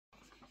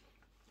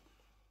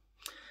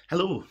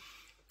Hello.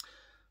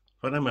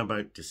 What I'm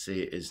about to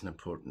say is an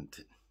important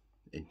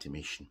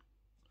intimation,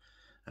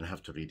 and I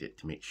have to read it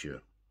to make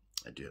sure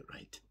I do it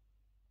right.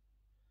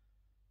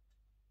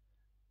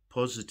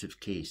 Positive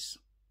case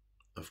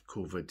of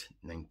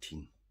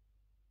COVID-19.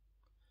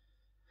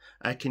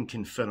 I can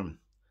confirm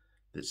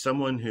that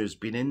someone who has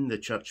been in the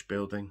church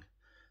building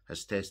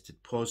has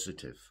tested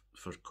positive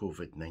for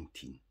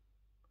COVID-19.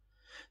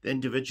 The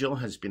individual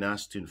has been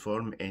asked to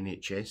inform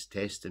NHS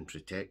Test and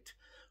Protect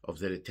of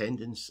their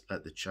attendance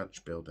at the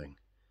church building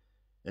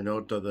in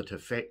order that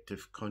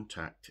effective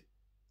contact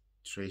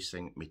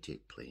tracing may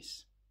take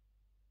place.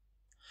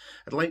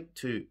 I'd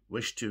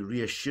wish to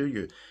reassure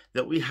you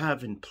that we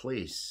have in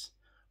place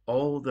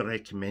all the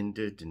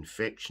recommended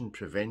infection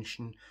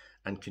prevention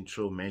and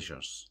control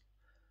measures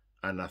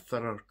and a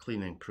thorough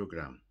cleaning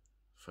programme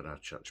for our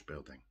church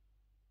building.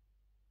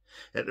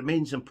 It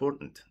remains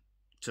important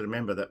to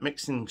remember that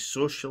mixing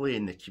socially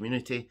in the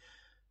community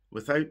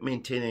without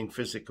maintaining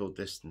physical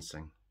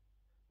distancing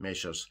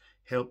measures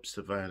helps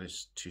the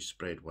virus to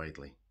spread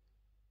widely.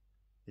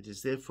 It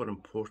is therefore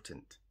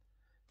important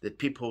that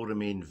people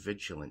remain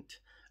vigilant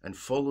and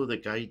follow the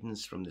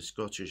guidance from the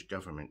Scottish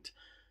Government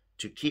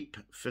to keep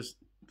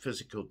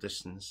physical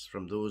distance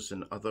from those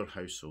in other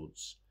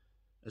households,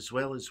 as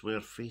well as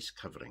wear face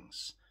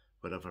coverings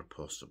wherever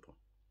possible.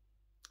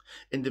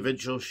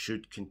 Individuals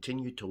should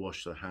continue to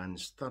wash their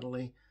hands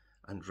thoroughly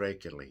and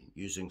regularly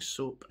using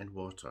soap and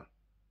water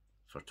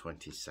for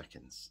 20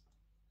 seconds.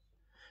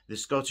 The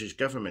Scottish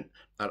Government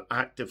are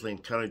actively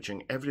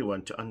encouraging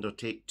everyone to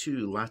undertake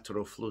 2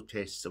 lateral flow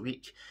tests a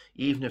week,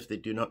 even if they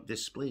do not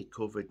display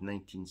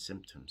COVID-19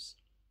 symptoms.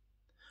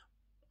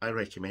 I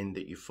recommend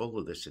that you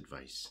follow this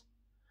advice,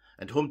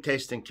 and home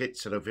testing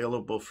kits are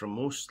available from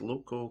most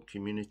local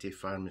community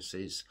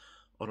pharmacies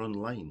or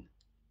online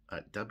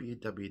at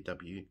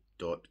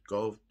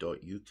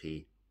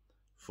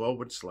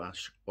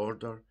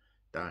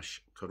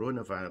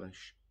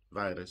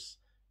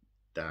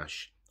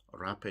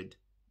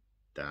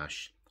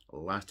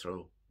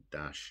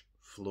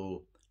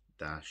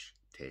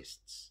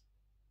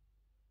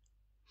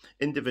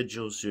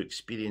Individuals who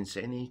experience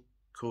any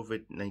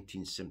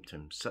COVID-19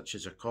 symptoms, such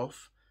as a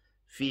cough,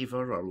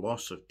 fever, or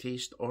loss of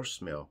taste or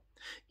smell,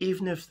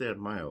 even if they're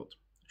mild,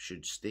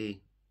 should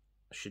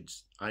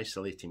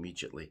isolate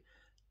immediately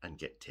and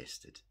get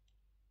tested.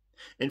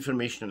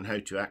 Information on how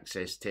to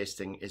access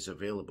testing is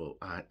available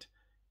at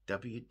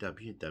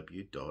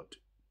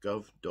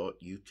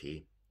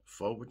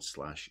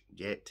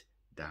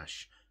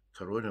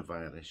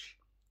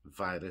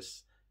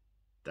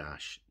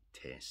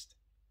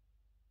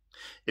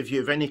If you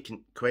have any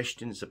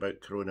questions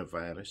about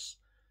coronavirus,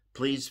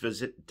 please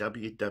visit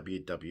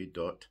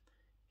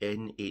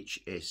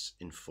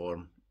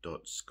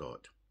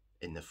www.nhsinform.scot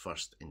in the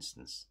first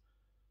instance,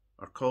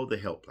 or call the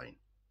helpline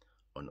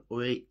on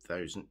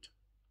 08000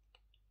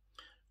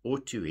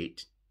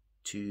 028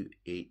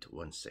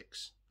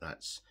 2816.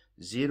 That's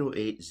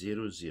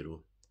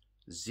 0800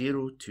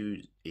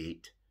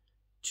 028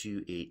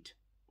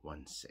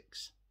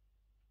 2816.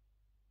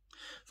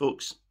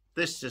 Folks,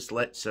 this just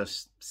lets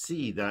us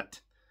see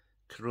that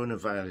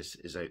coronavirus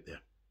is out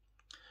there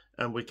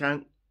and we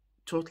can't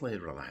totally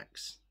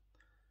relax.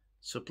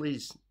 So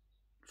please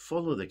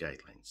follow the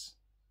guidelines.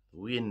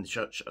 We in the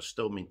church are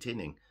still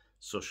maintaining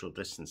social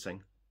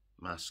distancing,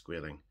 mask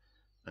wearing,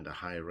 and a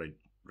high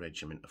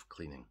regimen of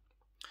cleaning.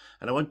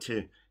 And I want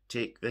to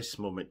take this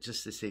moment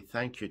just to say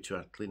thank you to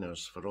our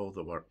cleaners for all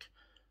the work.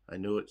 I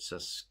know it's a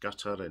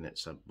scutter and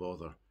it's a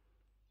bother,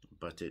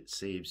 but it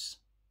saves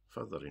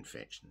further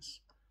infections.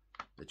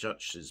 The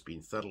church has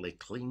been thoroughly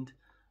cleaned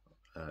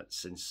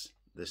since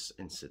this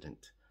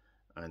incident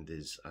and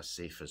is as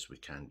safe as we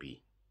can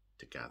be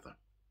to gather.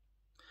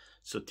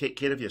 So take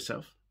care of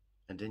yourself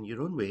and in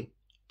your own way,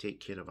 take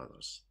care of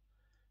others.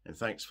 And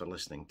thanks for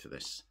listening to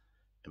this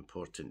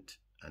important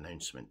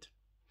announcement.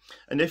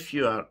 And if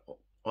you are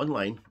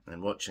online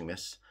and watching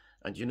this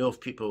and you know of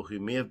people who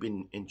may have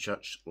been in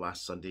church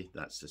last Sunday,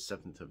 that's the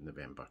 7th of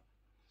November,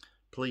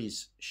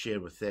 please share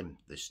with them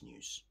this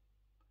news.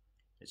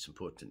 It's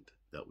important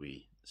that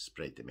we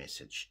spread the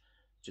message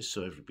just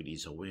so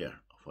everybody's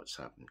aware of what's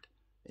happened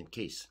in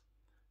case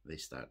they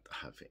start to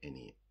have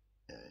any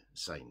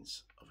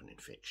signs of an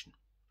infection.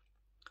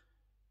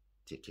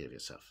 Take care of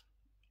yourself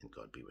and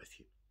God be with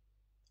you.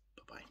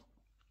 Bye-bye.